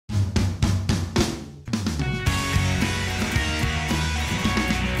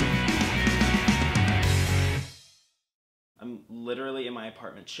literally in my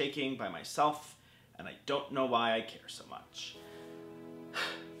apartment shaking by myself, and I don't know why I care so much.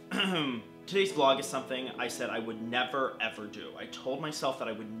 Today's vlog is something I said I would never ever do. I told myself that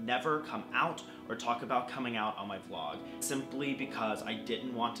I would never come out or talk about coming out on my vlog, simply because I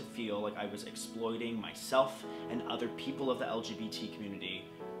didn't want to feel like I was exploiting myself and other people of the LGBT community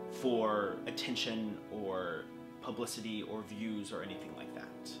for attention or publicity or views or anything like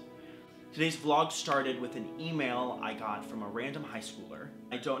that. Today's vlog started with an email I got from a random high schooler.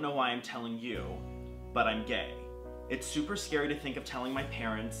 I don't know why I'm telling you, but I'm gay. It's super scary to think of telling my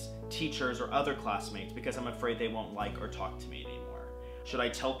parents, teachers, or other classmates because I'm afraid they won't like or talk to me anymore. Should I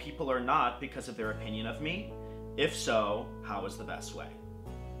tell people or not because of their opinion of me? If so, how is the best way?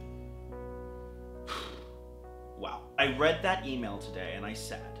 Wow. I read that email today and I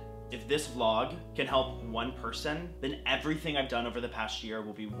said, if this vlog can help one person, then everything I've done over the past year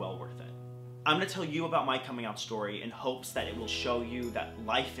will be well worth it. I'm gonna tell you about my coming out story in hopes that it will show you that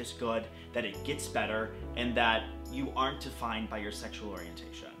life is good, that it gets better, and that you aren't defined by your sexual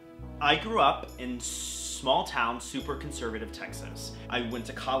orientation. I grew up in small town, super conservative Texas. I went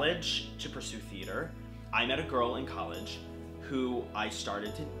to college to pursue theater. I met a girl in college who I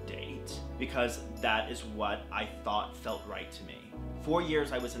started to date because that is what I thought felt right to me. 4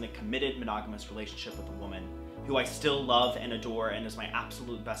 years I was in a committed monogamous relationship with a woman who I still love and adore and is my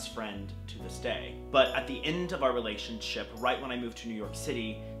absolute best friend to this day. But at the end of our relationship, right when I moved to New York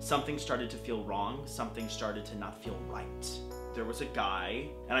City, something started to feel wrong, something started to not feel right. There was a guy,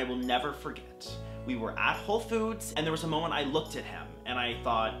 and I will never forget. We were at Whole Foods, and there was a moment I looked at him, and I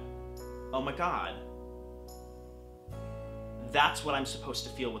thought, oh my God, that's what I'm supposed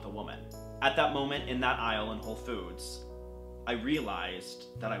to feel with a woman. At that moment in that aisle in Whole Foods, I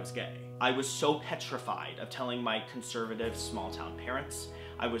realized that I was gay. I was so petrified of telling my conservative small town parents.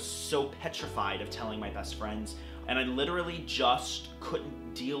 I was so petrified of telling my best friends, and I literally just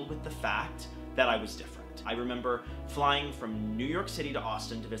couldn't deal with the fact that I was different. I remember flying from New York City to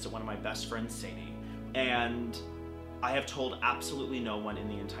Austin to visit one of my best friends, Sadie, and I have told absolutely no one in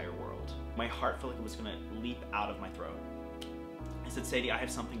the entire world. My heart felt like it was gonna leap out of my throat. I said, Sadie, I have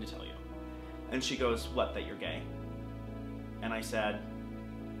something to tell you. And she goes, what, that you're gay? And I said,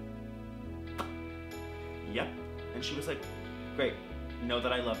 yep. And she was like, great, know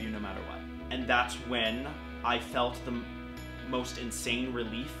that I love you no matter what. And that's when I felt the most insane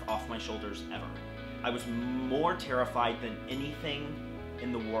relief off my shoulders ever. I was more terrified than anything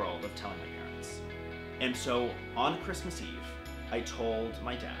in the world of telling my parents. And so on Christmas Eve, I told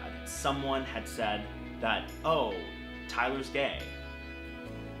my dad, someone had said that, oh, Tyler's gay.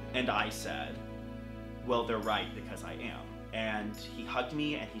 And I said, well, they're right because I am. And he hugged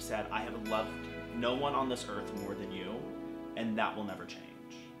me and he said, I have loved no one on this earth more than you, and that will never change.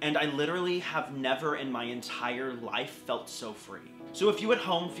 And I literally have never in my entire life felt so free. So if you at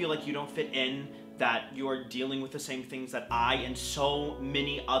home feel like you don't fit in, that you're dealing with the same things that I and so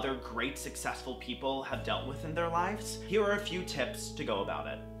many other great successful people have dealt with in their lives, here are a few tips to go about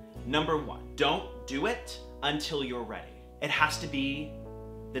it. Number one, don't do it until you're ready. It has to be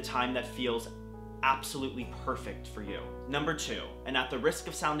the time that feels absolutely perfect for you. Number two, and at the risk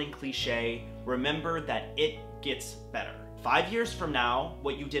of sounding cliche, remember that it gets better. 5 years from now,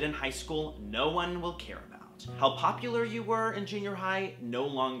 what you did in high school, no one will care about. How popular you were in junior high no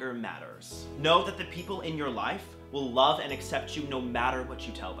longer matters. Know that the people in your life will love and accept you no matter what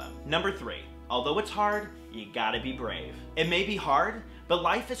you tell them. Number three, although it's hard, you gotta be brave. It may be hard, but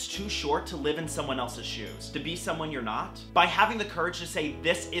life is too short to live in someone else's shoes, to be someone you're not. By having the courage to say,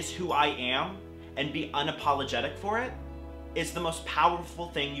 this is who I am, and be unapologetic for it, is the most powerful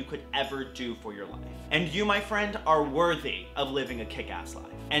thing you could ever do for your life. And you, my friend, are worthy of living a kick-ass life.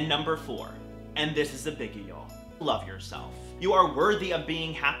 And number four, and this is a biggie, y'all, love yourself. You are worthy of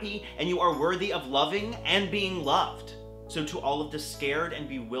being happy, and you are worthy of loving and being loved. So to all of the scared and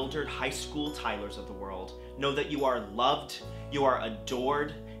bewildered high school Tylers of the world, know that you are loved, you are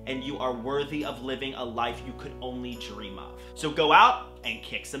adored, and you are worthy of living a life you could only dream of. So go out and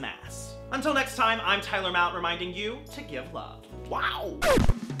kick some ass. Until next time, I'm Tyler Mount reminding you to give love. Wow!